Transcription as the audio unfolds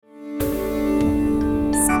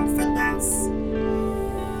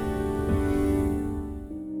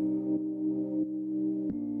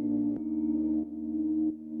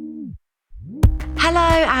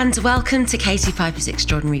And welcome to Katie Piper's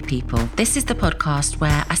Extraordinary People. This is the podcast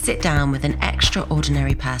where I sit down with an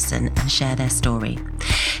extraordinary person and share their story.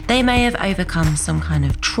 They may have overcome some kind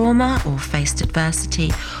of trauma or faced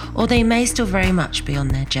adversity, or they may still very much be on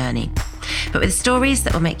their journey. But with stories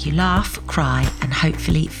that will make you laugh, cry, and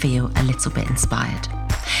hopefully feel a little bit inspired.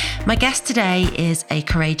 My guest today is a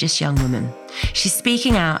courageous young woman. She's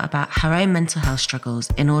speaking out about her own mental health struggles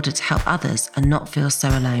in order to help others and not feel so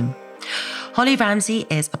alone. Holly Ramsey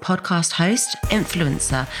is a podcast host,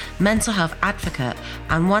 influencer, mental health advocate,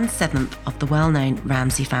 and 1/7 of the well-known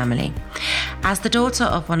Ramsey family. As the daughter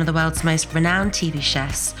of one of the world's most renowned TV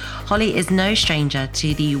chefs, Holly is no stranger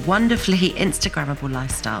to the wonderfully Instagrammable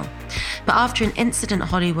lifestyle. But after an incident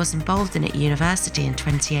Holly was involved in at university in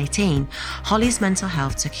 2018, Holly's mental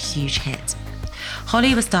health took a huge hit.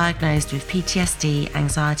 Holly was diagnosed with PTSD,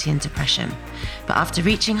 anxiety and depression. But after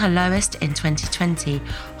reaching her lowest in 2020,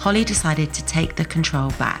 Holly decided to take the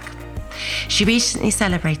control back. She recently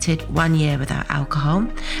celebrated 1 year without alcohol,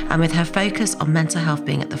 and with her focus on mental health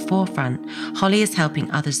being at the forefront, Holly is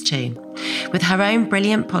helping others too. With her own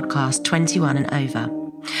brilliant podcast, 21 and Over.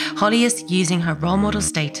 Holly is using her role model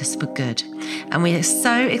status for good, and we are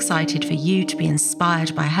so excited for you to be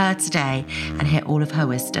inspired by her today and hear all of her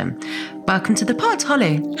wisdom. Welcome to the pod,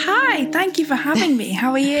 Holly. Hi, thank you for having me.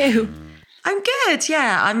 How are you? I'm good,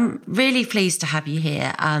 yeah. I'm really pleased to have you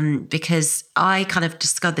here because I kind of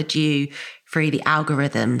discovered you through the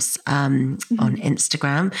algorithms on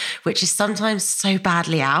Instagram, which is sometimes so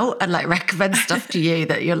badly out and like recommend stuff to you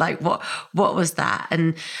that you're like, what was that?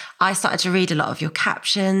 And I started to read a lot of your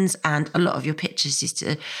captions, and a lot of your pictures used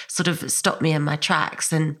to sort of stop me in my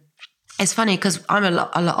tracks. And it's funny because I'm a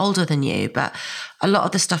lot older than you, but a lot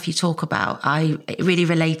of the stuff you talk about, it really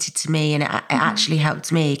related to me, and it actually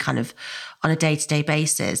helped me kind of on a day-to-day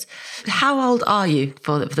basis. How old are you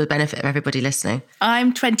for the benefit of everybody listening?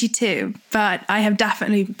 I'm 22, but I have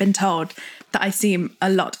definitely been told that I seem a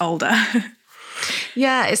lot older.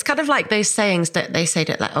 Yeah, it's kind of like those sayings that they say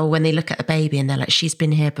that, like, oh, when they look at a baby and they're like, she's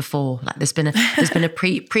been here before. Like there's been a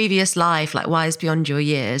previous life, like wise beyond your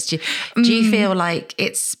years. Do you feel like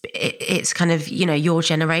it's kind of, you know, your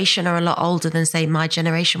generation are a lot older than say my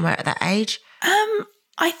generation were at that age?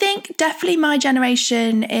 I think definitely my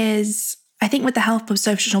generation is, I think with the help of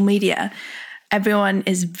social media, everyone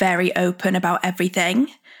is very open about everything.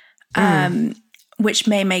 Which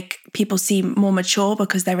may make people seem more mature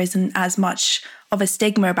because there isn't as much of a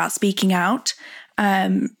stigma about speaking out.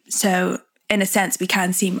 So in a sense, we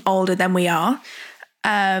can seem older than we are.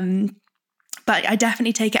 But I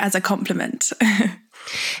definitely take it as a compliment.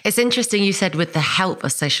 It's interesting you said with the help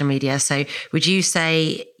of social media. So would you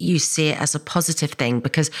say you see it as a positive thing?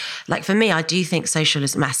 Because like for me, I do think social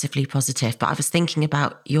is massively positive, but I was thinking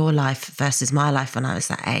about your life versus my life when I was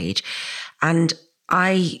that age. And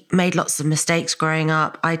I made lots of mistakes growing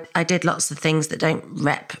up. I did lots of things that don't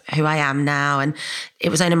rep who I am now. And it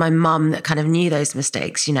was only my mum that kind of knew those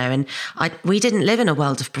mistakes, you know, and we didn't live in a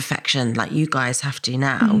world of perfection like you guys have to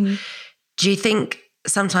now. Do you think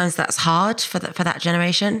sometimes that's hard for that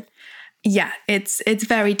generation? Yeah, it's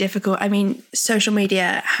very difficult. I mean, social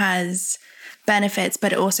media has benefits,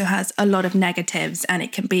 but it also has a lot of negatives, and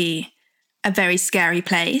it can be a very scary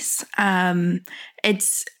place.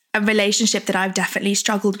 It's a relationship that I've definitely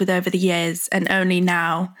struggled with over the years, and only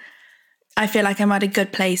now I feel like I'm at a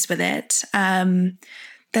good place with it.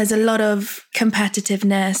 There's a lot of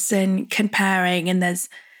competitiveness and comparing, and there's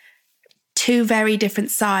two very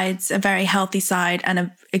different sides, a very healthy side and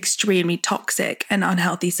an extremely toxic and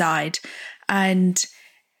unhealthy side. And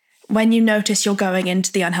when you notice you're going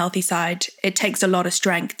into the unhealthy side, it takes a lot of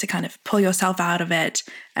strength to kind of pull yourself out of it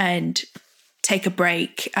and take a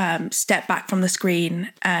break, step back from the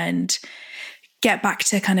screen and get back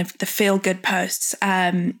to kind of the feel-good posts.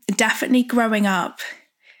 Definitely growing up,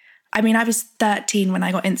 I mean, I was 13 when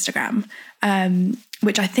I got Instagram,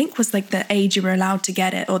 which I think was like the age you were allowed to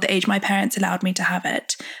get it, or the age my parents allowed me to have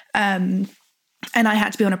it. And I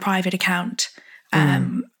had to be on a private account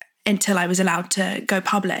until I was allowed to go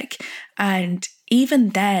public. And even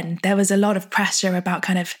then, there was a lot of pressure about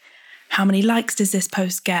kind of how many likes does this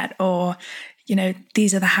post get? Or, you know,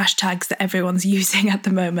 these are the hashtags that everyone's using at the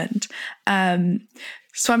moment.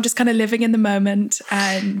 So I'm just kind of living in the moment.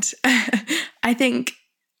 And I think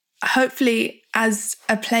hopefully as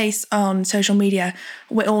a place on social media,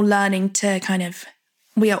 we're all learning to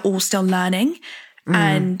we are all still learning.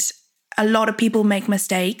 And a lot of people make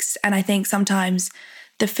mistakes. And I think sometimes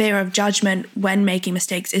the fear of judgment when making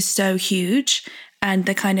mistakes is so huge, and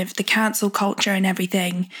the kind of the cancel culture and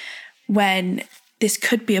everything, when this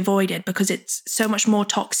could be avoided, because it's so much more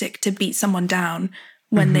toxic to beat someone down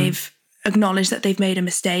when they've acknowledge that they've made a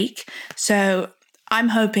mistake. So I'm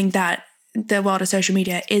hoping that the world of social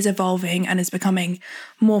media is evolving and is becoming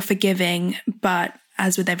more forgiving. But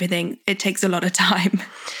as with everything, it takes a lot of time.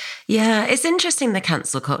 Yeah, it's interesting, the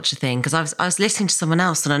cancel culture thing, because I was listening to someone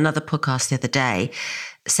else on another podcast the other day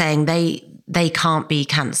saying they can't be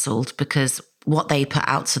cancelled because what they put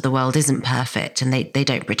out to the world isn't perfect, and they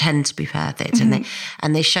don't pretend to be perfect, Mm-hmm.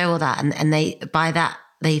 and they show all that, and they, by that,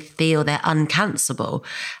 they feel they're uncancelable.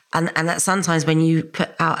 And that sometimes when you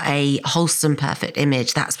put out a wholesome, perfect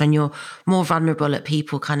image, that's when you're more vulnerable at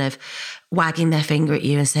people kind of wagging their finger at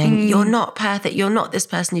you and saying, you're not perfect, you're not this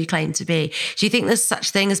person you claim to be. Do you think there's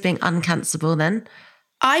such thing as being uncancelable then?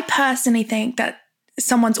 I personally think that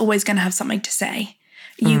someone's always going to have something to say.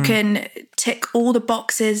 You can tick all the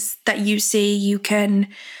boxes that you see. You can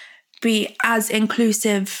be as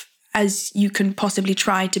inclusive as you can possibly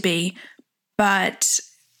try to be. But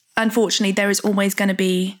unfortunately, there is always going to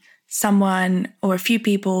be someone or a few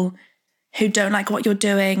people who don't like what you're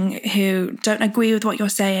doing, who don't agree with what you're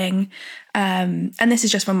saying. And this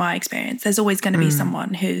is just from my experience. There's always going to be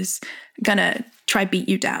someone who's going to try beat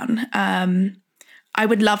you down. I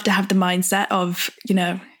would love to have the mindset of,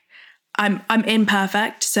 I'm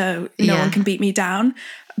imperfect, so no one can beat me down.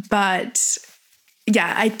 But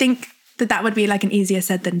yeah, I think that would be like an easier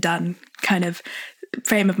said than done kind of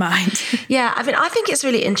frame of mind. Yeah, I mean, I think it's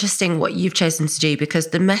really interesting what you've chosen to do, because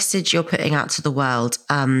the message you're putting out to the world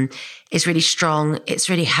is really strong. It's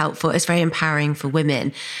really helpful. It's very empowering for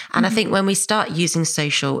women. And I think when we start using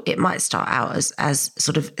social, it might start out as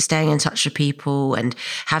sort of staying in touch with people and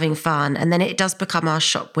having fun. And then it does become our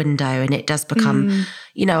shop window, and it does become,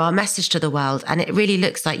 our message to the world. And it really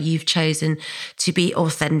looks like you've chosen to be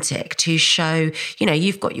authentic, to show,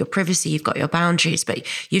 you've got your privacy, you've got your boundaries, but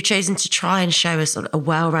you've chosen to try and show us a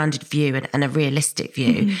well-rounded view and a realistic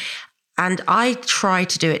view. And I try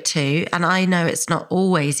to do it too. And I know it's not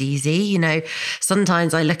always easy.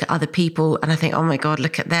 Sometimes I look at other people and I think, oh my God,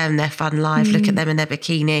 look at them, their fun life, look at them in their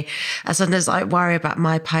bikini. And sometimes I worry about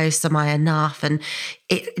my posts, am I enough? And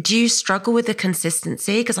do you struggle with the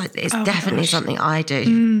consistency? Because it's definitely something I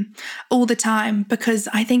do. All the time, because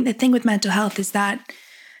I think the thing with mental health is that,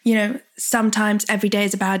 sometimes every day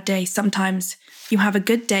is a bad day. Sometimes you have a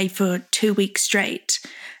good day for 2 weeks straight.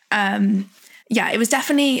 It was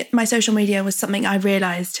definitely, my social media was something I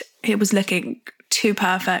realized it was looking too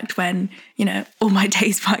perfect when, all my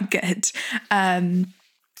days weren't good. And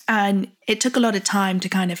it took a lot of time to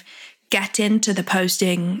kind of get into the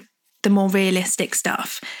posting, the more realistic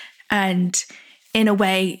stuff. And in a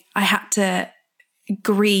way, I had to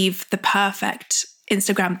grieve the perfect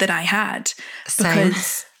Instagram that I had. Same.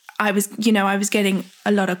 Because I was getting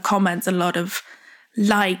a lot of comments, a lot of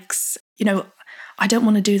likes. I don't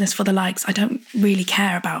want to do this for the likes. I don't really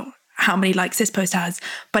care about how many likes this post has,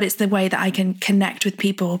 but it's the way that I can connect with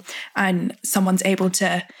people and someone's able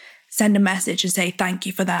to send a message and say, thank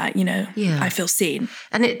you for that. I feel seen.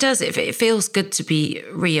 And it does, it feels good to be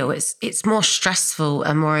real. It's more stressful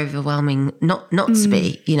and more overwhelming not to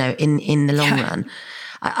be, in the long run.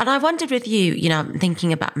 And I wondered with you, I'm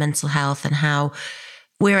thinking about mental health and how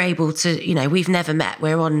we're able to, we've never met.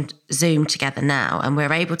 We're on Zoom together now, and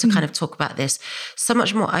we're able to kind of talk about this so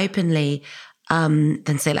much more openly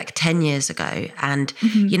than say like 10 years ago. And,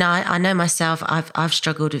 I know myself, I've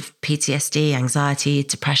struggled with PTSD, anxiety,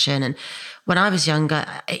 depression. And when I was younger,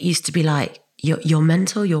 it used to be like, you're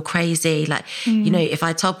mental, you're crazy. Like, if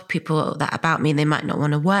I told people that about me, they might not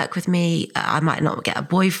want to work with me. I might not get a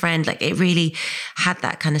boyfriend. Like, it really had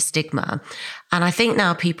that kind of stigma. And I think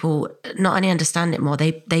now people not only understand it more,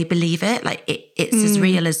 they believe it. Like it's as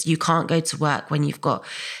real as you can't go to work when you've got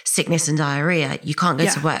sickness and diarrhea. You can't go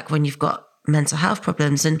to work when you've got mental health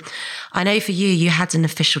problems. And I know for you had an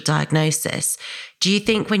official diagnosis. Do you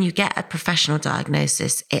think when you get a professional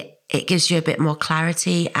diagnosis, it gives you a bit more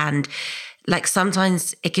clarity, and like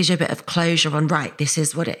sometimes it gives you a bit of closure on, right, this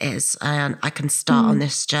is what it is, and I can start on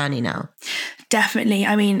this journey now? Definitely.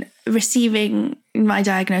 I mean, receiving my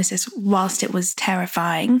diagnosis, whilst it was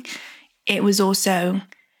terrifying, it was also,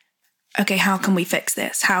 okay, how can we fix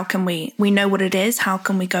this? How can we know what it is? How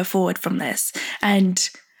can we go forward from this? And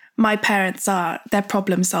my parents they're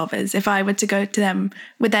problem solvers. If I were to go to them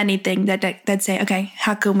with anything, they'd say, okay,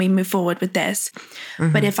 how can we move forward with this?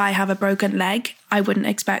 But if I have a broken leg, I wouldn't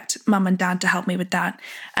expect mum and dad to help me with that.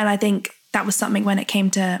 And I think that was something when it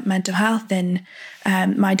came to mental health and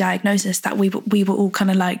my diagnosis, that we were all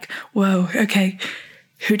kind of like, whoa, okay,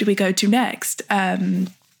 who do we go to next?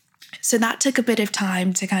 So that took a bit of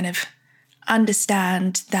time to kind of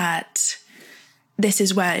understand that this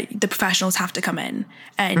is where the professionals have to come in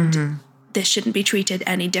and this shouldn't be treated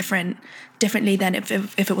any differently than if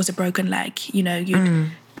it was a broken leg. You know,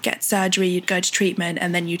 you'd get surgery, you'd go to treatment,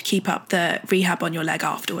 and then you'd keep up the rehab on your leg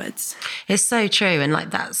afterwards. It's so true. And like,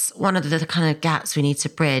 that's one of the kind of gaps we need to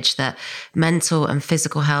bridge, that mental and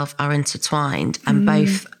physical health are intertwined, and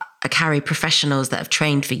both carry professionals that have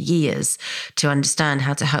trained for years to understand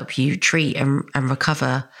how to help you treat and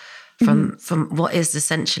recover from what is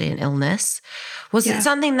essentially an illness. Was it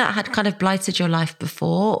something that had kind of blighted your life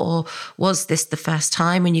before, or was this the first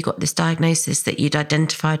time when you got this diagnosis that you'd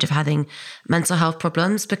identified of having mental health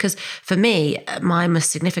problems? Because for me, mine was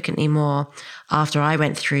significantly more after I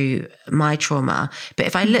went through my trauma. But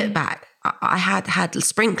if I look back, I had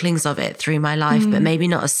sprinklings of it through my life, but maybe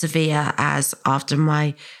not as severe as after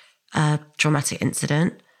my traumatic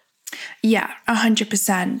incident. Yeah,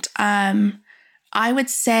 100%. I would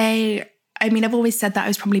say, I mean, I've always said that I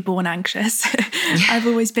was probably born anxious. I've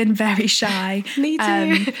always been very shy. Me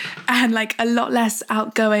too. And like a lot less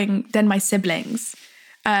outgoing than my siblings,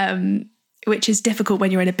 which is difficult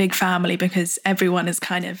when you're in a big family because everyone is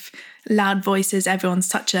kind of loud voices. Everyone's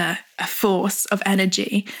such a force of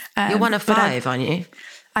energy. You're one of five, aren't you?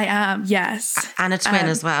 I am, yes. And a twin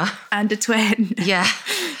as well. And a twin. Yeah.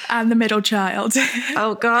 And the middle child.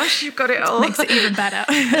 Oh gosh, you've got it all. Makes it even better.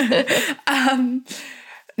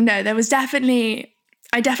 No, there was definitely,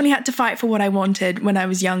 I definitely had to fight for what I wanted when I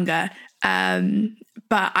was younger.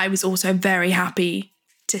 But I was also very happy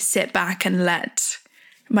to sit back and let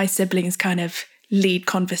my siblings kind of lead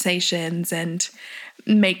conversations and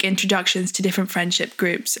make introductions to different friendship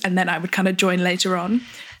groups. And then I would kind of join later on.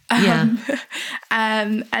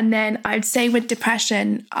 And then I'd say with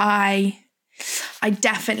depression, I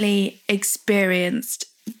definitely experienced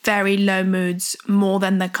very low moods, more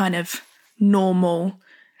than the kind of normal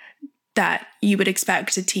that you would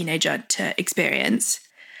expect a teenager to experience.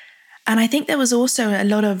 And I think there was also a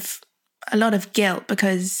lot of guilt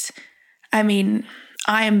because, I mean,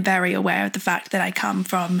 I am very aware of the fact that I come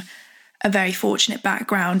from a very fortunate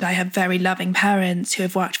background. I have very loving parents who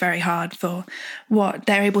have worked very hard for what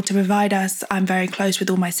they're able to provide us. I'm very close with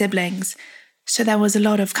all my siblings. So there was a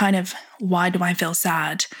lot of kind of, why do I feel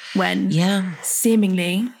sad when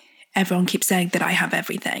seemingly everyone keeps saying that I have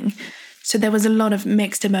everything? So there was a lot of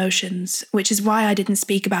mixed emotions, which is why I didn't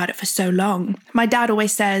speak about it for so long. My dad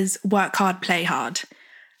always says, work hard, play hard.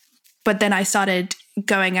 But then I started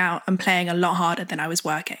going out and playing a lot harder than I was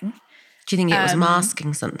working. Do you think it was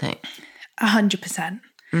masking something? 100%.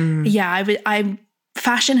 Yeah,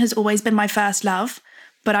 fashion has always been my first love,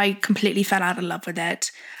 but I completely fell out of love with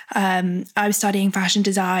it. I was studying fashion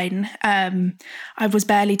design. I was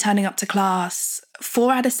barely turning up to class.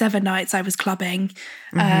 4 out of 7 nights I was clubbing.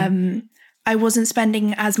 I wasn't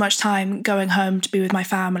spending as much time going home to be with my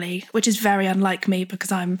family, which is very unlike me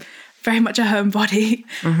because I'm very much a homebody.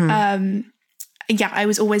 I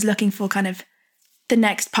was always looking for kind of the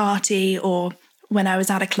next party, or when I was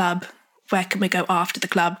at a club, where can we go after the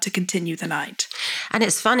club to continue the night? And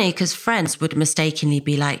it's funny because friends would mistakenly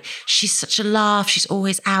be like, she's such a laugh, she's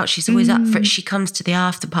always out, she's always up for it, she comes to the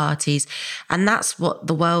after parties. And that's what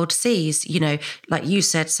the world sees. You know, like you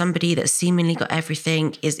said, somebody that seemingly got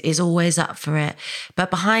everything is always up for it. But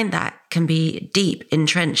behind that can be deep,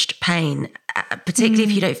 entrenched pain, particularly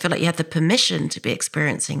if you don't feel like you have the permission to be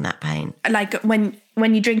experiencing that pain. Like when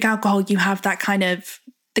you drink alcohol, you have that kind of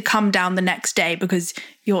the come down the next day because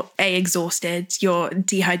you're exhausted, you're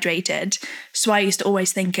dehydrated. So I used to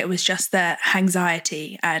always think it was just the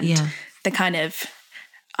anxiety and the kind of,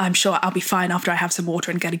 I'm sure I'll be fine after I have some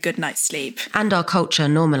water and get a good night's sleep. And our culture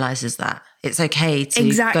normalizes that. It's okay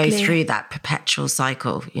to go through that perpetual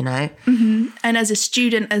cycle, you know? And as a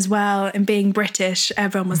student as well, and being British,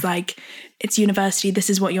 everyone was like, it's university, this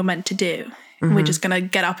is what you're meant to do. We're just going to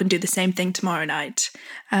get up and do the same thing tomorrow night.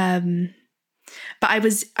 But I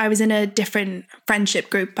was in a different friendship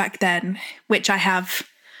group back then, which I have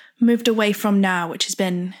moved away from now, which has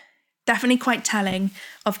been definitely quite telling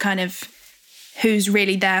of kind of who's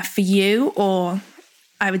really there for you, or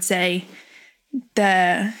I would say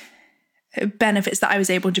the benefits that I was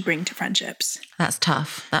able to bring to friendships. That's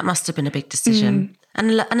tough. That must have been a big decision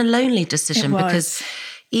and a lonely decision, because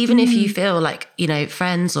even if you feel like, you know,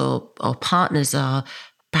 friends or partners are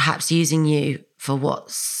perhaps using you for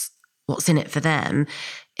what's in it for them,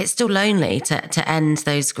 it's still lonely to end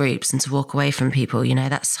those groups and to walk away from people, you know,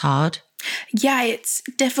 that's hard. Yeah, it's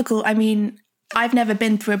difficult. I mean, I've never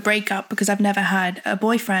been through a breakup because I've never had a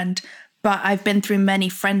boyfriend, but I've been through many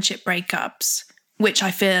friendship breakups, which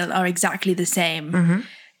I feel are exactly the same,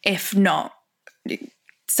 if not,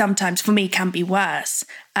 sometimes for me can be worse.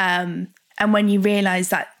 And when you realize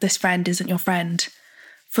that this friend isn't your friend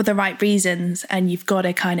for the right reasons, and you've got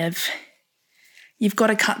to kind of you've got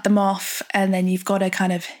to cut them off, and then you've got to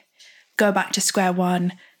kind of go back to square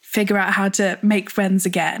one, figure out how to make friends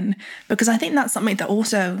again. Because I think that's something that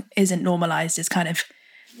also isn't normalized, is kind of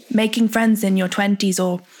making friends in your 20s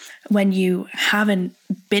or when you haven't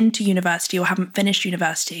been to university or haven't finished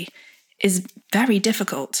university is very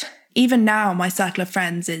difficult. Even now, my circle of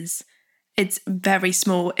friends it's very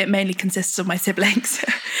small. It mainly consists of my siblings.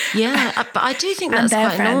 Yeah, but I do think that's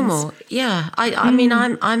quite normal. Yeah, I mean,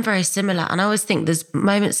 I'm very similar. And I always think there's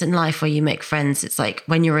moments in life where you make friends. It's like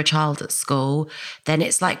when you're a child at school, then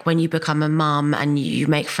it's like when you become a mum and you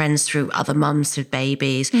make friends through other mums with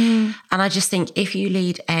babies. And I just think if you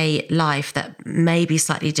lead a life that may be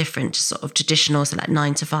slightly different to sort of traditional, so like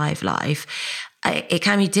 9-to-5 life, it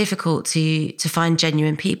can be difficult to find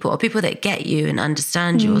genuine people or people that get you and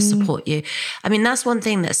understand you or support you. I mean, that's one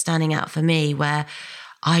thing that's standing out for me, where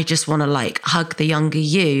I just want to like hug the younger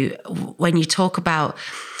you when you talk about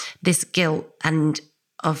this guilt and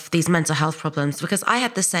of these mental health problems, because I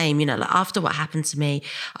had the same, you know, like after what happened to me,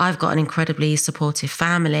 I've got an incredibly supportive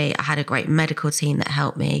family. I had a great medical team that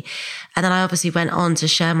helped me. And then I obviously went on to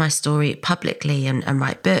share my story publicly and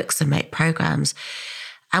write books and make programs.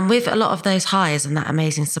 And with a lot of those highs and that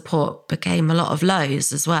amazing support became a lot of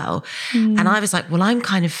lows as well. And I was like, well, I'm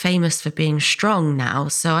kind of famous for being strong now,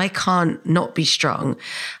 so I can't not be strong.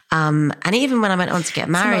 And even when I went on to get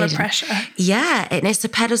married, it's a lot of pressure. Yeah, it's a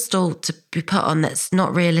pedestal to be put on that's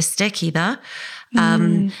not realistic either.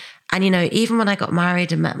 And, you know, even when I got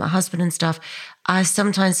married and met my husband and stuff, I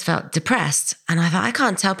sometimes felt depressed. And I thought, I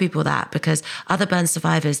can't tell people that because other burn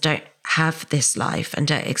survivors don't have this life and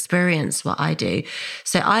don't experience what I do.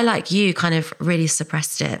 So I, like you, kind of really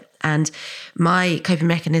suppressed it. And my coping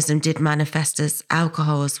mechanism did manifest as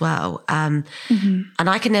alcohol as well. And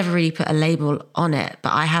I can never really put a label on it,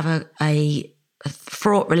 but I have a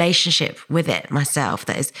fraught relationship with it myself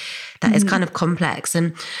that is kind of complex.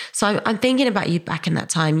 And so I'm thinking about you back in that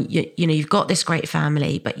time. You know, you've got this great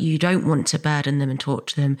family, but you don't want to burden them and talk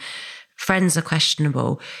to them. Friends are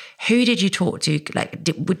questionable. Who did you talk to? Like,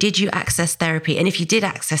 did you access therapy? And if you did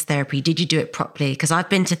access therapy, did you do it properly? Because I've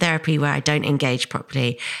been to therapy where I don't engage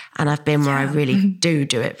properly, and I've been where I really do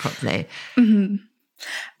it properly. No,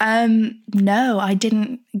 I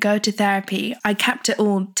didn't go to therapy. I kept it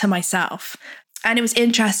all to myself. And it was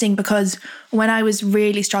interesting because when I was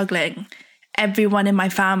really struggling, everyone in my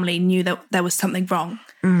family knew that there was something wrong,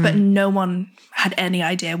 but no one had any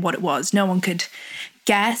idea what it was. No one could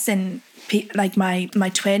guess. And like my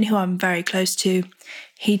twin, who I'm very close to,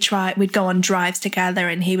 we'd go on drives together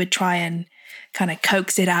and he would try and kind of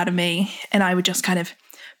coax it out of me. And I would just kind of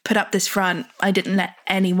put up this front. I didn't let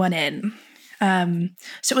anyone in.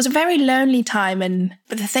 So it was a very lonely time.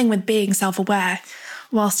 But the thing with being self-aware,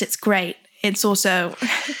 whilst it's great, it's also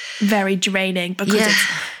very draining because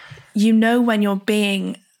you know when you're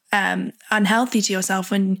being unhealthy to yourself,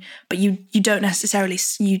 but you don't necessarily,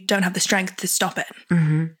 you don't have the strength to stop it.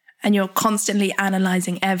 And you're constantly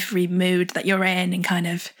analysing every mood that you're in and kind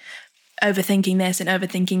of overthinking this and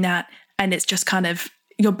overthinking that. And it's just kind of,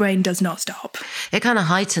 your brain does not stop. It kind of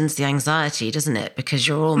heightens the anxiety, doesn't it? Because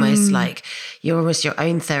you're almost like, you're almost your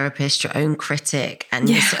own therapist, your own critic, and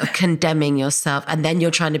you're sort of condemning yourself. And then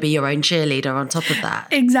you're trying to be your own cheerleader on top of that.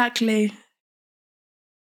 Exactly.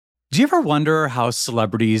 Do you ever wonder how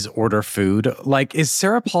celebrities order food? Like, is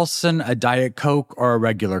Sarah Paulson a Diet Coke or a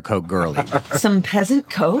regular Coke girlie? Some peasant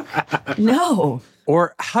Coke? No.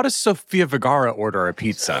 Or how does Sofia Vergara order a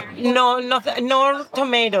pizza? No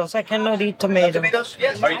tomatoes. I cannot eat tomatoes.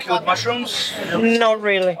 Are you cool with mushrooms? Not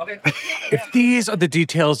really. If these are the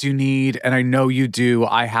details you need, and I know you do,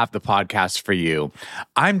 I have the podcast for you.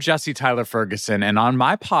 I'm Jesse Tyler Ferguson, and on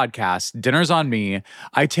my podcast, Dinners on Me,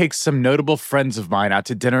 I take some notable friends of mine out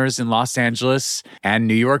to dinners in Los Angeles and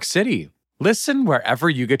New York City. Listen wherever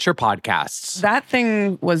you get your podcasts. That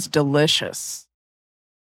thing was delicious.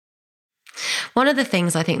 One of the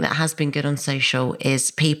things I think that has been good on social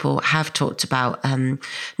is people have talked about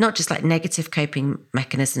not just like negative coping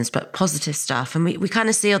mechanisms, but positive stuff. And we kind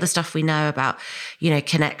of see all the stuff we know about, you know,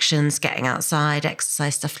 connections, getting outside,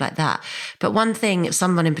 exercise, stuff like that. But one thing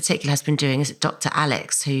someone in particular has been doing is Dr.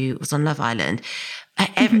 Alex, who was on Love Island.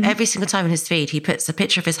 Every single time in his feed, he puts a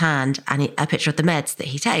picture of his hand and a picture of the meds that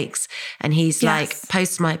he takes. And he's like,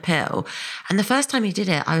 post my pill. And the first time he did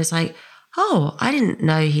it, I was like, oh, I didn't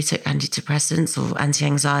know he took antidepressants or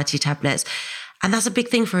anti-anxiety tablets. And that's a big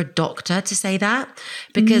thing for a doctor to say that,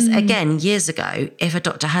 because again, years ago, if a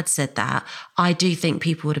doctor had said that, I do think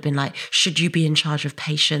people would have been like, should you be in charge of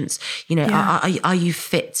patients? You know, are you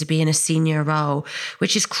fit to be in a senior role?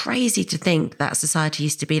 Which is crazy to think that society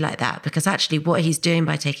used to be like that, because actually what he's doing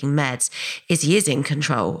by taking meds is he is in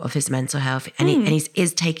control of his mental health, and he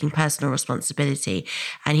is taking personal responsibility,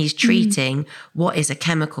 and he's treating what is a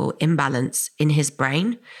chemical imbalance in his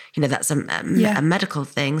brain. You know, that's a medical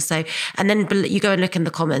thing. So, and then you go and look in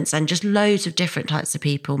the comments, and just loads of different types of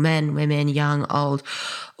people, men, women, young, old,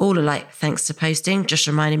 all are like, thanks for posting, just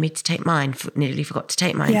reminded me to take mine, nearly forgot to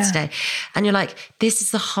take mine today. And you're like, this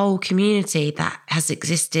is the whole community that has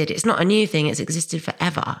existed. It's not a new thing, it's existed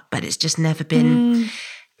forever, but it's just never been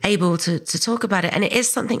able to talk about it. And it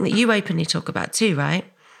is something that you openly talk about too, right?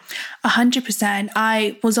 100%.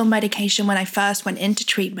 I was on medication when I first went into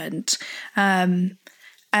treatment.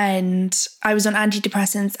 And I was on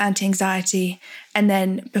antidepressants, anti-anxiety. And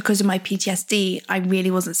then because of my PTSD, I really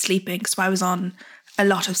wasn't sleeping. So I was on a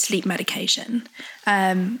lot of sleep medication.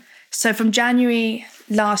 So from January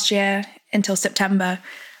last year until September,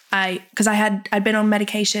 I'd been on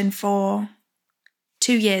medication for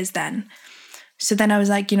 2 years then. So then I was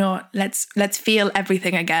like, you know, let's feel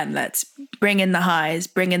everything again. Let's bring in the highs,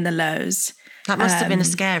 bring in the lows. That must have been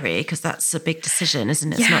scary, because that's a big decision,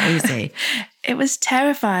 isn't it? It's not easy. It was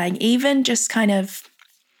terrifying, even just kind of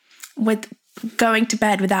with going to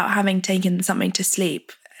bed without having taken something to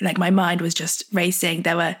sleep. Like my mind was just racing.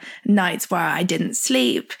 There were nights where I didn't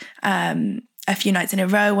sleep, a few nights in a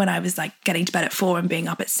row when I was like getting to bed at 4 and being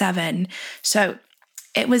up at 7. So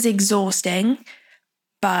it was exhausting,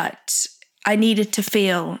 but I needed to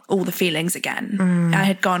feel all the feelings again. I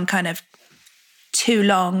had gone kind of too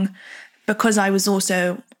long, because I was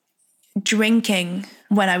also drinking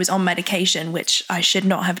when I was on medication, which I should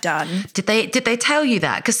not have done. Did they tell you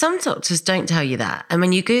that? Because some doctors don't tell you that. And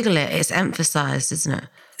when you Google it, it's emphasized, isn't it?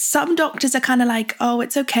 Some doctors are kind of like, oh,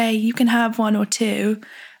 it's okay, you can have 1 or 2.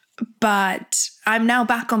 But I'm now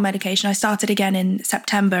back on medication. I started again in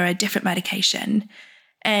September, a different medication.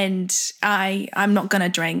 And I'm not going to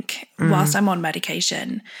drink whilst I'm on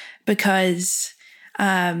medication, because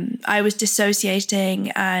I was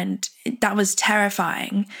dissociating, and that was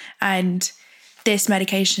terrifying. And this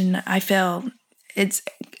medication, I feel it's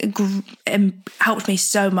helped me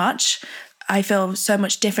so much. I feel so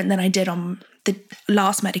much different than I did on the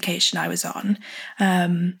last medication I was on.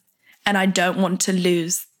 And I don't want to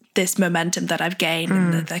lose this momentum that I've gained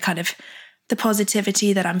and the kind of the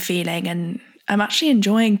positivity that I'm feeling. And I'm actually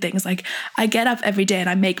enjoying things. Like I get up every day and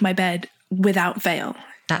I make my bed without fail.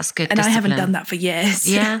 That's good. And discipline. I haven't done that for years.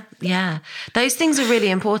 Yeah. Those things are really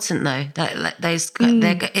important, though.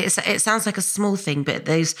 It sounds like a small thing, but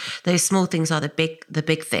those small things are the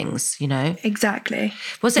big things, you know. Exactly.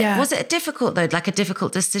 Was it difficult though? Like a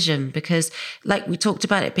difficult decision, because like we talked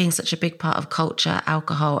about it being such a big part of culture,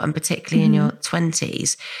 alcohol, and particularly in your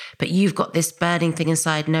 20s. But you've got this burning thing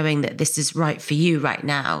inside, knowing that this is right for you right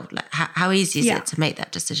now. Like how easy is it to make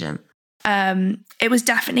that decision? It was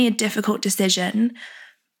definitely a difficult decision.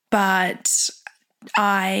 But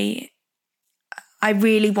I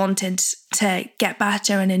really wanted to get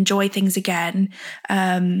better and enjoy things again.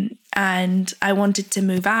 And I wanted to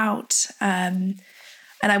move out. And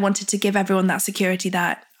I wanted to give everyone that security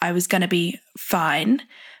that I was going to be fine.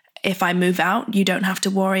 If I move out, you don't have to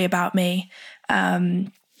worry about me.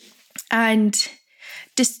 And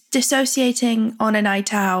dissociating on a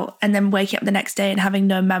night out and then waking up the next day and having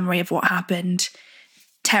no memory of what happened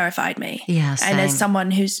terrified me. Yeah, same. And as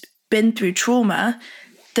someone who's been through trauma,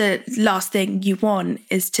 the last thing you want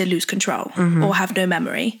is to lose control or have no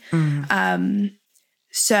memory.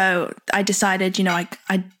 So I decided, you know,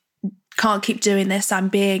 I can't keep doing this.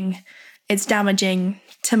 It's damaging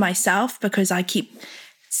to myself, because I keep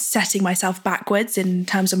setting myself backwards in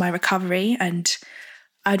terms of my recovery. And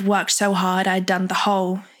I'd worked so hard. I'd done the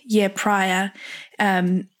whole year prior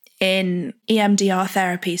in EMDR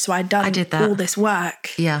therapy. So I did all this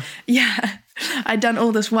work. Yeah. I'd done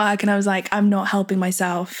all this work, and I was like, I'm not helping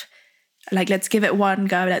myself. Like, let's give it one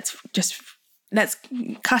go. Let's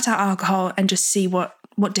cut out alcohol and just see what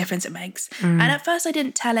difference it makes. And at first I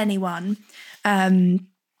didn't tell anyone. And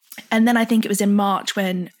then I think it was in March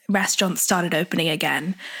when restaurants started opening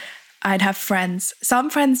again. I'd have friends.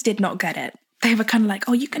 Some friends did not get it. They were kind of like,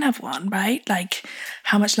 oh, you can have one, right? Like,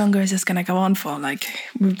 how much longer is this going to go on for? Like,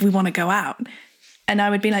 we want to go out. And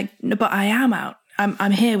I would be like, no, but I am out.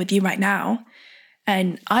 I'm here with you right now.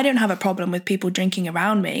 And I don't have a problem with people drinking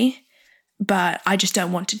around me, but I just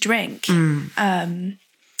don't want to drink. And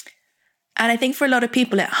I think for a lot of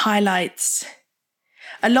people, it highlights,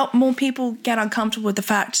 a lot more people get uncomfortable with the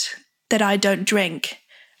fact that I don't drink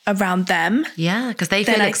around them. Yeah, because they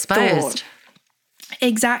than feel I exposed. thought.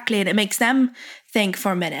 Exactly. And it makes them think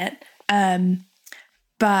for a minute.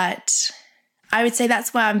 But I would say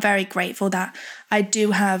that's why I'm very grateful that I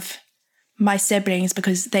do have my siblings,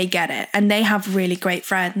 because they get it. And they have really great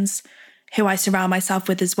friends who I surround myself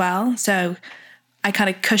with as well. So I kind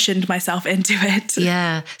of cushioned myself into it.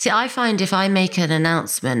 Yeah. See, I find if I make an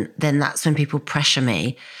announcement, then that's when people pressure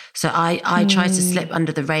me. So I try to slip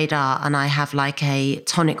under the radar, and I have like a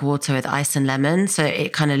tonic water with ice and lemon. So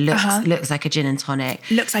it kind of looks like a gin and tonic.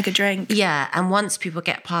 Looks like a drink. Yeah. And once people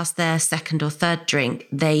get past their second or third drink,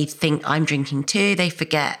 they think I'm drinking too. They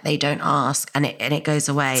forget, they don't ask, and it goes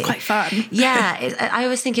away. It's quite fun. Yeah. I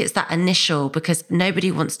always think it's that initial, because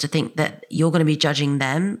nobody wants to think that you're going to be judging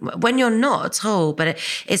them when you're not at all. But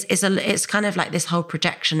it's kind of like this whole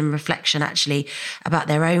projection and reflection actually about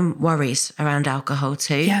their own worries around alcohol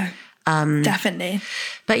too. Yeah, definitely.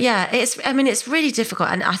 But yeah, it's really difficult.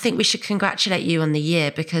 And I think we should congratulate you on the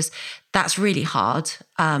year, because that's really hard.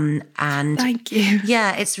 And Thank you.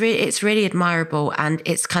 yeah, it's really admirable. And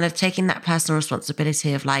it's kind of taking that personal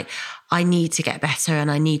responsibility of like, I need to get better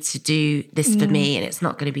and I need to do this for me, and it's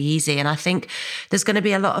not going to be easy. And I think there's going to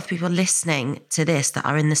be a lot of people listening to this that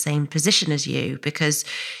are in the same position as you, because,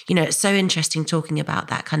 you know, it's so interesting talking about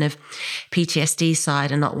that kind of PTSD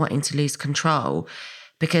side and not wanting to lose control.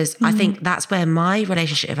 Because I think that's where my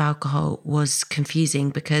relationship with alcohol was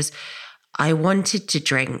confusing, because I wanted to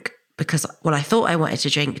drink because, well, I thought I wanted to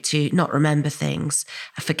drink to not remember things,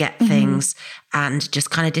 forget things, and just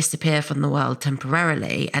kind of disappear from the world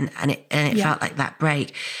temporarily. And it felt like that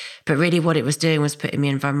break. But really what it was doing was putting me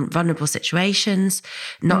in vulnerable situations.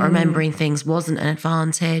 Not remembering things wasn't an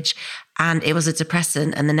advantage. And it was a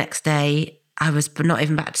depressant. And the next day, I was not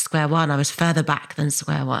even back to square one. I was further back than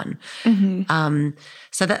square one.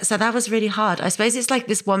 So that was really hard. I suppose it's like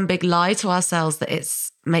this one big lie to ourselves that it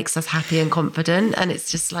makes us happy and confident. And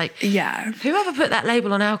it's just like, Yeah. whoever put that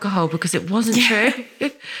label on alcohol, because it wasn't true.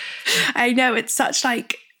 I know, it's such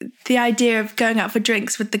like the idea of going out for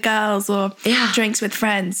drinks with the girls or drinks with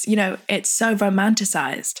friends, you know, it's so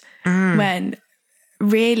romanticized when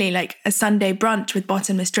really like a Sunday brunch with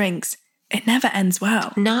bottomless drinks, it never ends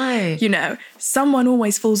well. No. You know, someone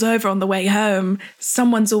always falls over on the way home.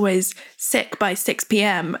 Someone's always sick by 6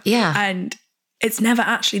 p.m. Yeah. And it's never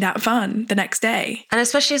actually that fun the next day. And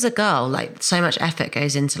especially as a girl, like so much effort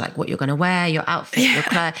goes into like what you're going to wear, your outfit, your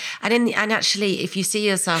clothes. And actually, if you see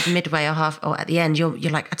yourself midway or half or at the end, you're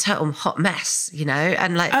like a total hot mess, you know?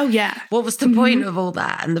 And like, Oh, yeah. what was the point of all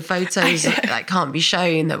that? And the photos like can't be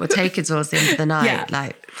shown that were taken towards the end of the night. Yeah.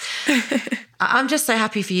 Like, I'm just so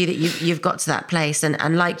happy for you that you've got to that place.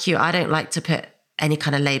 And like you, I don't like to put any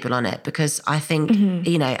kind of label on it, because I think,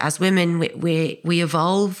 you know, as women, we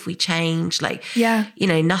evolve, we change, like, you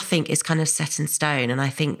know, nothing is kind of set in stone. And I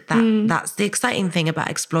think that that's the exciting thing about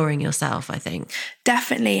exploring yourself, I think.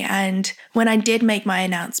 Definitely. And when I did make my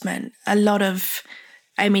announcement,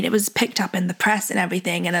 it was picked up in the press and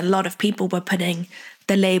everything, and a lot of people were putting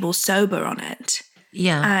the label sober on it.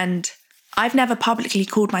 Yeah. And I've never publicly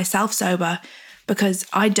called myself sober, because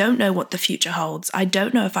I don't know what the future holds. I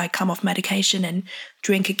don't know if I come off medication and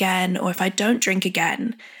drink again, or if I don't drink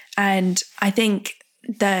again. And I think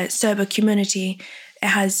the sober community, it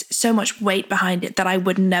has so much weight behind it that I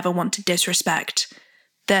would never want to disrespect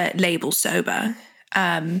the label sober.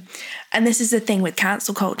 And this is the thing with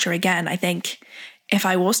cancel culture again. I think if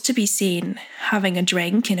I was to be seen having a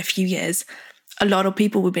drink in a few years, a lot of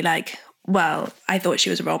people would be like, well, I thought she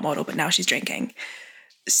was a role model, but now she's drinking.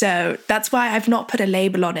 So that's why I've not put a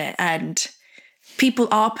label on it, and people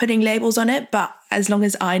are putting labels on it. But as long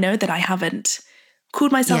as I know that I haven't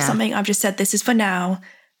called myself something, I've just said this is for now,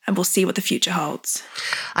 and we'll see what the future holds.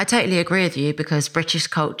 I totally agree with you, because British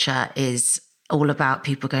culture is all about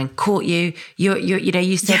people going, caught you,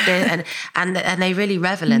 you said this, and they really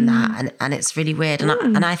revel in that, and it's really weird.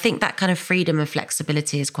 And I think that kind of freedom and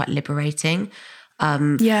flexibility is quite liberating.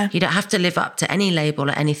 You don't have to live up to any label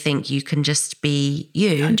or anything. You can just be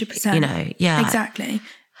you. 100%. You know, yeah. Exactly.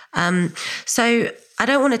 So I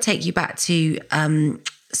don't want to take you back to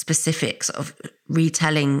specifics of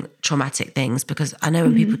retelling traumatic things, because I know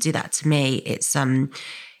when people do that to me, it's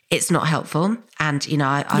not helpful. And, you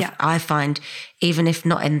know, I find even if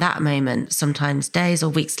not in that moment, sometimes days or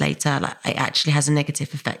weeks later, like, it actually has a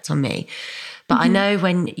negative effect on me. But I know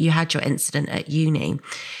when you had your incident at uni,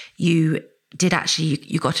 you did actually,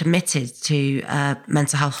 you got admitted to a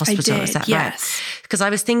mental health hospital. did, is that yes. right? Because I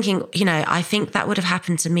was thinking, I think that would have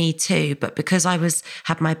happened to me too, but because I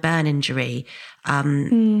had my burn injury,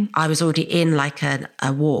 I was already in like a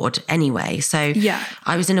ward anyway. So Yeah.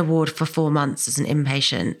 I was in a ward for 4 months as an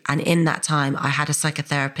inpatient. And in that time, I had a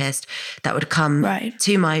psychotherapist that would come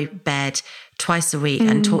to my bed twice a week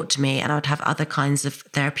and talk to me. And I would have other kinds of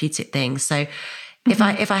therapeutic things. So if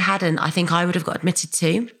I hadn't, I think I would have got admitted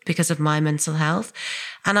too because of my mental health.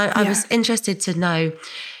 And I was interested to know,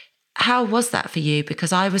 how was that for you?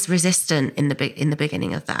 Because I was resistant in the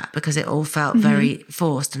beginning of that, because it all felt very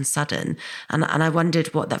forced and sudden. And I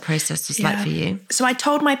wondered what that process was like for you. So I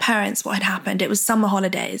told my parents what had happened. It was summer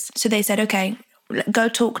holidays. So they said, okay, go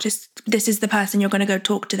talk to, this is the person, you're going to go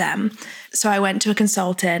talk to them. So I went to a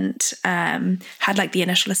consultant, had like the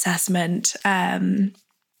initial assessment,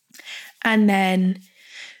 and then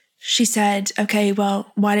she said, okay,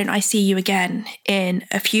 well, why don't I see you again in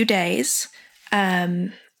a few days?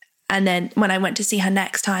 And then when I went to see her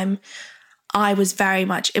next time, it was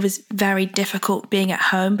very difficult being at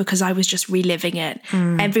home because I was just reliving it.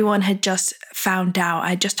 Everyone had just found out.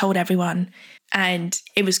 I just told everyone, and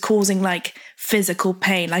it was causing like physical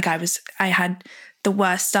pain. Like I had the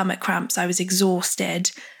worst stomach cramps. I was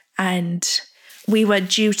exhausted, and we were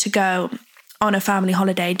due to go on a family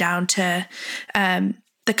holiday down to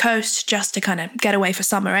the coast just to kind of get away for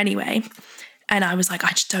summer anyway. And I was like,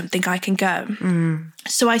 I just don't think I can go.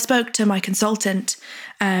 So I spoke to my consultant,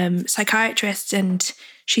 psychiatrist, and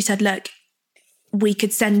she said, look, we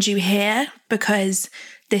could send you here because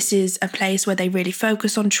this is a place where they really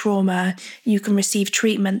focus on trauma. You can receive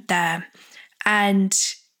treatment there. And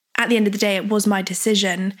at the end of the day, it was my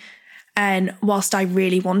decision. And whilst I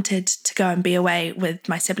really wanted to go and be away with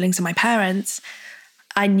my siblings and my parents,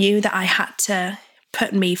 I knew that I had to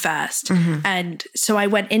put me first. And so I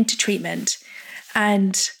went into treatment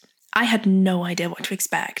and I had no idea what to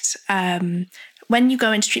expect. When you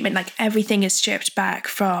go into treatment, like everything is stripped back,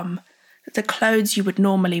 from the clothes you would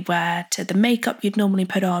normally wear to the makeup you'd normally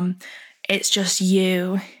put on. It's just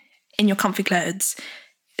you in your comfy clothes,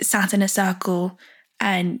 sat in a circle,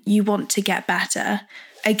 and you want to get better.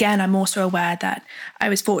 Again, I'm also aware that I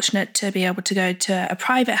was fortunate to be able to go to a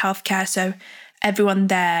private healthcare. So everyone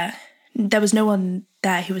there was no one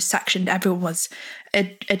there who was sectioned. Everyone was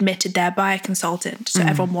admitted there by a consultant. So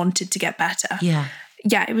everyone wanted to get better. Yeah.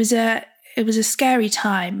 It was a scary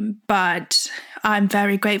time, but I'm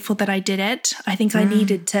very grateful that I did it. I think I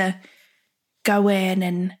needed to go in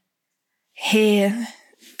and hear,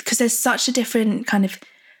 because there's such a different kind of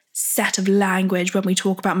set of language when we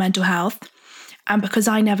talk about mental health. And because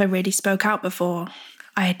I never really spoke out before,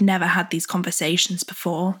 I had never had these conversations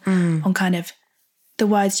before on kind of the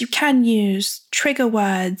words you can use, trigger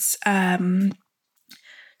words.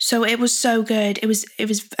 So it was so good. It was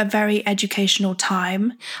a very educational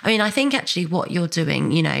time. I mean, I think actually what you're doing,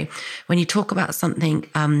 when you talk about something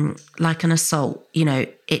like an assault,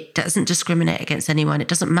 it doesn't discriminate against anyone. It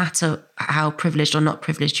doesn't matter how privileged or not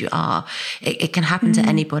privileged you are. It can happen to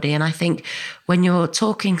anybody. And I think when you're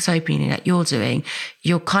talking so openly like you're doing,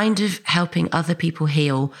 you're kind of helping other people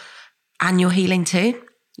heal, and you're healing too.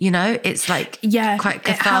 It's like quite cathartic.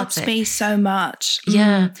 It helps me so much.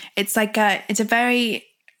 Yeah. It's like it's a very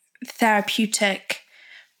therapeutic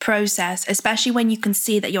process, especially when you can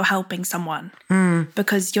see that you're helping someone,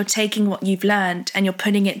 because you're taking what you've learned and you're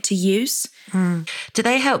putting it to use. Do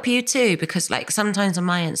they help you too? Because like sometimes on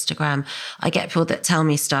my Instagram, I get people that tell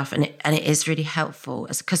me stuff and it is really helpful,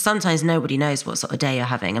 because sometimes nobody knows what sort of day you're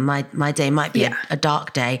having. And my day might be a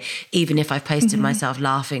dark day, even if I've posted myself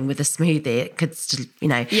laughing with a smoothie. It could still,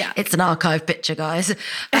 it's an archive picture, guys.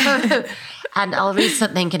 And I'll read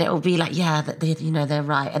something and it will be like, they're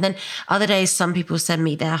right. And then other days, some people send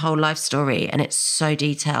me their whole life story and it's so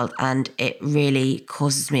detailed and it really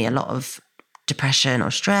causes me a lot of depression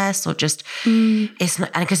or stress, or just it's not,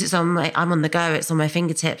 and because I'm on the go, it's on my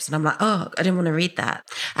fingertips, and I'm like, oh, I didn't want to read that.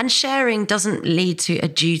 And sharing doesn't lead to a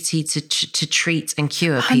duty to treat and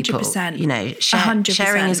cure people. 100%.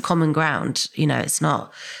 Sharing is common ground. It's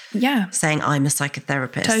not saying I'm a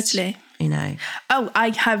psychotherapist. Totally. Oh,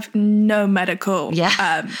 I have no medical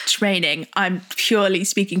training. I'm purely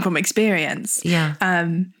speaking from experience. Yeah.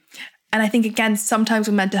 And I think, again, sometimes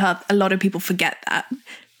with mental health, a lot of people forget that.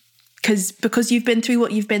 Because you've been through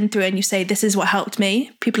what you've been through and you say, this is what helped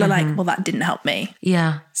me, people are like, well, that didn't help me.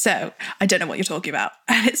 Yeah. So I don't know what you're talking about.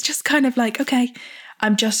 And it's just kind of like, okay,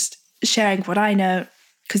 I'm just sharing what I know,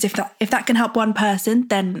 because if that can help one person,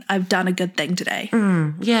 then I've done a good thing today.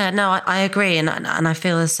 Yeah, no, I agree. And I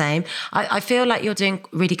feel the same. I feel like you're doing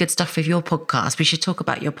really good stuff with your podcast. We should talk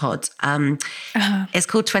about your pod. It's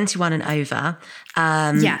called 21 and Over.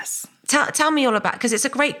 Yes. Tell me all about, because it's a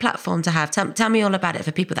great platform to have. Tell me all about it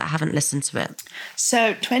for people that haven't listened to it.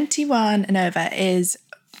 So 21 and Over is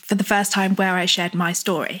for the first time where I shared my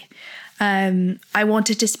story. I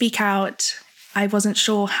wanted to speak out. I wasn't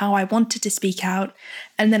sure how I wanted to speak out.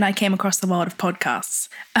 And then I came across the world of podcasts.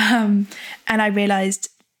 And I realized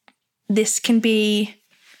this can be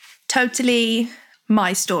totally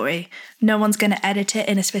my story. No one's going to edit it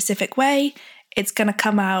in a specific way. It's going to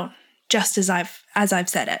come out just as I've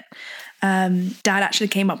said it. Dad actually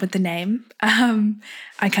came up with the name.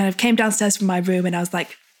 I kind of came downstairs from my room and I was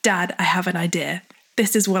like, Dad, I have an idea.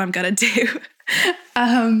 This is what I'm going to do.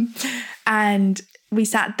 And we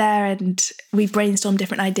sat there and we brainstormed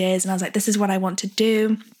different ideas and I was like, this is what I want to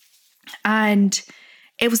do. And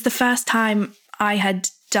it was the first time I had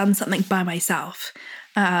done something by myself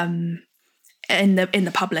in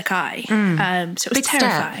the public eye. So it was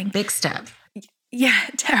terrifying. Big step. Yeah,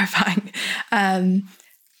 terrifying.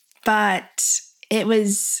 But it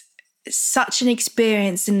was such an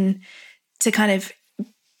experience, and to kind of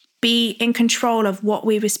be in control of what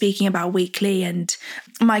we were speaking about weekly. And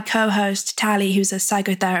my co-host, Tally, who's a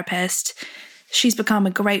psychotherapist, she's become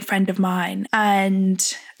a great friend of mine.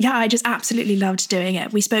 And yeah, I just absolutely loved doing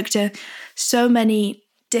it. We spoke to so many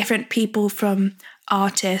different people, from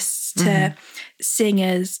artists to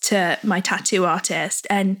singers to my tattoo artist.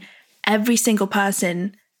 And every single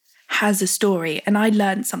person has a story. And I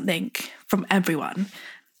learned something from everyone.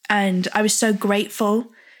 And I was so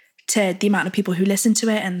grateful to the amount of people who listened to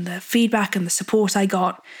it and the feedback and the support I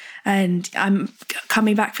got. And I'm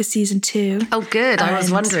coming back for season 2. Oh, good. I was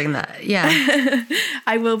wondering that. Yeah.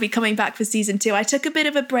 I will be coming back for season 2. I took a bit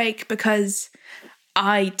of a break because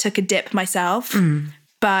I took a dip myself,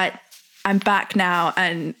 but I'm back now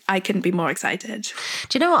and I couldn't be more excited.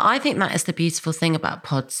 Do you know what? I think that is the beautiful thing about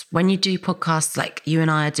pods. When you do podcasts like you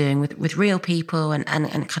and I are doing with real people and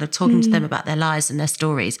kind of talking to them about their lives and their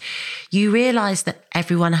stories, you realise that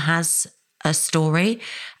everyone has a story.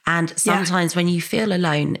 And sometimes when you feel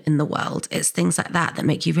alone in the world, it's things like that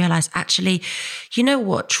make you realise, actually, you know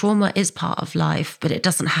what? Trauma is part of life, but it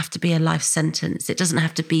doesn't have to be a life sentence. It doesn't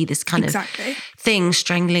have to be this kind of thing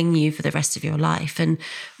strangling you for the rest of your life. And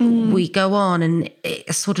we go on and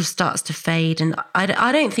it sort of starts to fade. And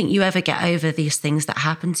I don't think you ever get over these things that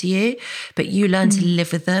happen to you, but you learn to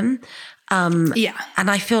live with them. And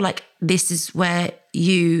I feel like this is where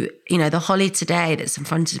you know, the Holly today that's in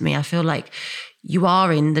front of me, I feel like you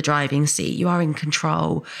are in the driving seat, you are in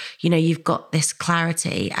control, you know, you've got this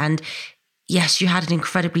clarity. And yes, you had an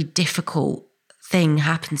incredibly difficult thing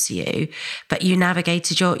happen to you, but you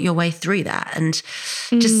navigated your way through that. And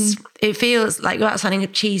just, it feels like, without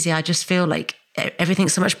sounding cheesy, I just feel like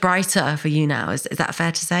everything's so much brighter for you now. Is that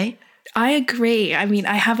fair to say? I agree. I mean,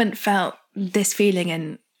 I haven't felt this feeling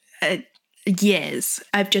in years.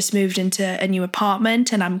 I've just moved into a new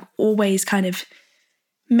apartment and I'm always kind of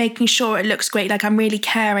making sure it looks great. Like, I'm really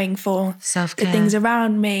caring for self-care, the things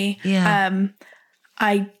around me. Yeah.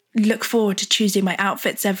 I look forward to choosing my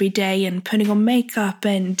outfits every day and putting on makeup,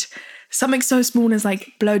 and something so small as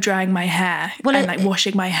like blow drying my hair and like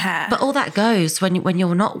washing my hair. But all that goes when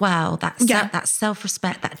you're not well. That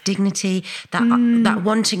self-respect, that dignity, that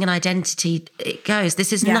wanting an identity, it goes.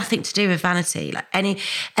 This is nothing to do with vanity. Like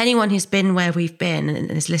anyone who's been where we've been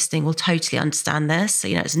and is listening will totally understand this. So,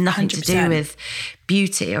 you know, it's nothing 100%. To do with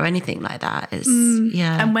beauty or anything like that. It's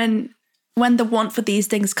And when the want for these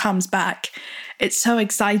things comes back, it's so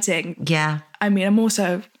exciting. Yeah. I mean, I'm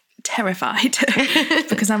also terrified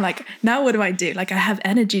because I'm like, now what do I do? Like, I have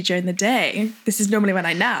energy during the day. This is normally when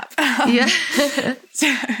I nap.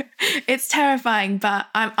 So it's terrifying, but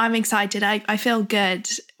I'm excited. I feel good,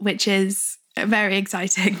 which is very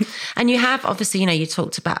exciting. And you have, obviously, you know, you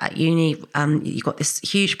talked about at uni, you got this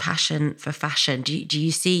huge passion for fashion. Do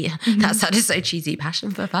you see, that sounded so cheesy,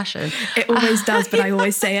 passion for fashion. It always does, but I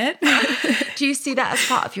always say it. Do you see that as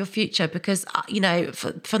part of your future? Because, you know,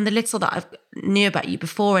 from the little that I've knew about you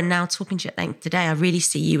before and now talking to you at length today, I really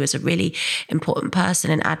see you as a really important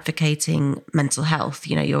person in advocating mental health.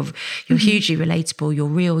 You know, you're hugely relatable, you're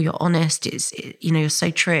real, you're honest, you know, you're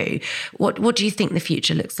so true. What do you think the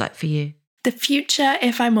future looks like for you? The future,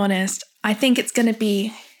 if I'm honest, I think it's going to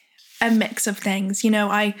be a mix of things. You know,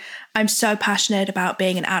 I'm so passionate about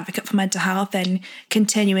being an advocate for mental health and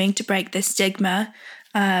continuing to break this stigma.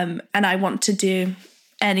 And I want to do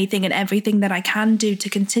anything and everything that I can do to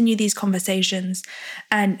continue these conversations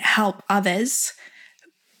and help others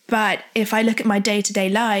But if I look at my day-to-day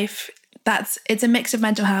life, it's a mix of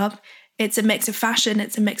mental health, it's a mix of fashion,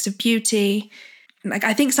 it's a mix of beauty. Like,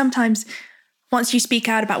 I think sometimes once you speak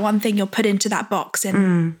out about one thing, you're put into that box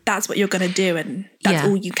and that's what you're going to do and that's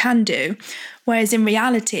all you can do. Whereas in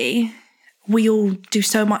reality, we all do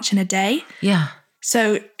so much in a day. Yeah.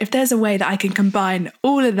 So if there's a way that I can combine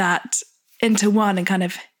all of that into one and kind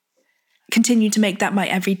of continue to make that my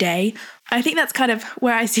everyday, I think that's kind of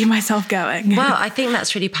where I see myself going. Well, I think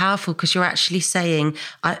that's really powerful because you're actually saying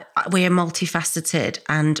we are multifaceted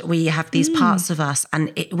and we have these parts of us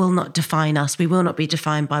and it will not define us. We will not be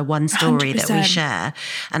defined by one story 100%. That we share.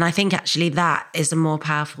 And I think actually that is a more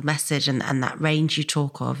powerful message, and that range you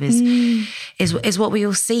talk of is what we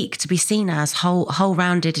all seek, to be seen as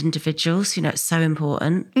whole-rounded individuals. You know, it's so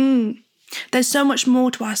important. There's so much more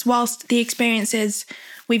to us. Whilst the experiences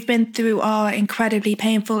we've been through are incredibly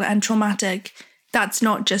painful and traumatic, that's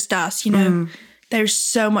not just us, you know. There's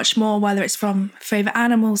so much more, whether it's from favourite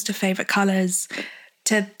animals to favourite colours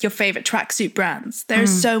to your favourite tracksuit brands. There's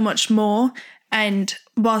so much more. And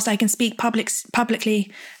whilst I can speak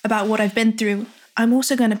publicly about what I've been through, I'm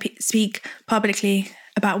also going to speak publicly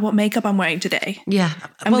about what makeup I'm wearing today. Yeah.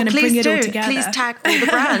 I'm going to bring it all together. Please tag all the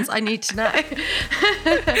brands. I need to know.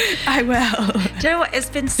 I will. Do you know what? It's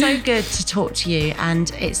been so good to talk to you,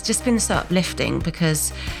 and it's just been so uplifting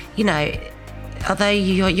because, you know, although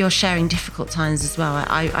you're sharing difficult times as well,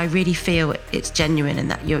 I really feel it's genuine and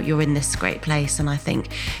that you're in this great place, and I think,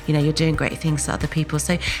 you know, you're doing great things to other people.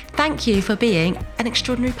 So thank you for being an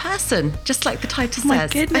extraordinary person, just like the title says. My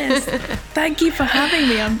goodness. Thank you for having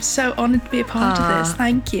me. I'm so honoured to be a part of this.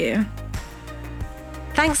 Thank you.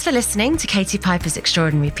 Thanks for listening to Katie Piper's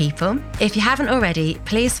Extraordinary People. If you haven't already,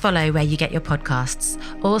 please follow where you get your podcasts.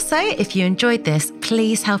 Also, if you enjoyed this,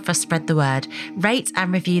 please help us spread the word, rate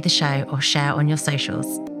and review the show, or share on your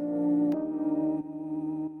socials.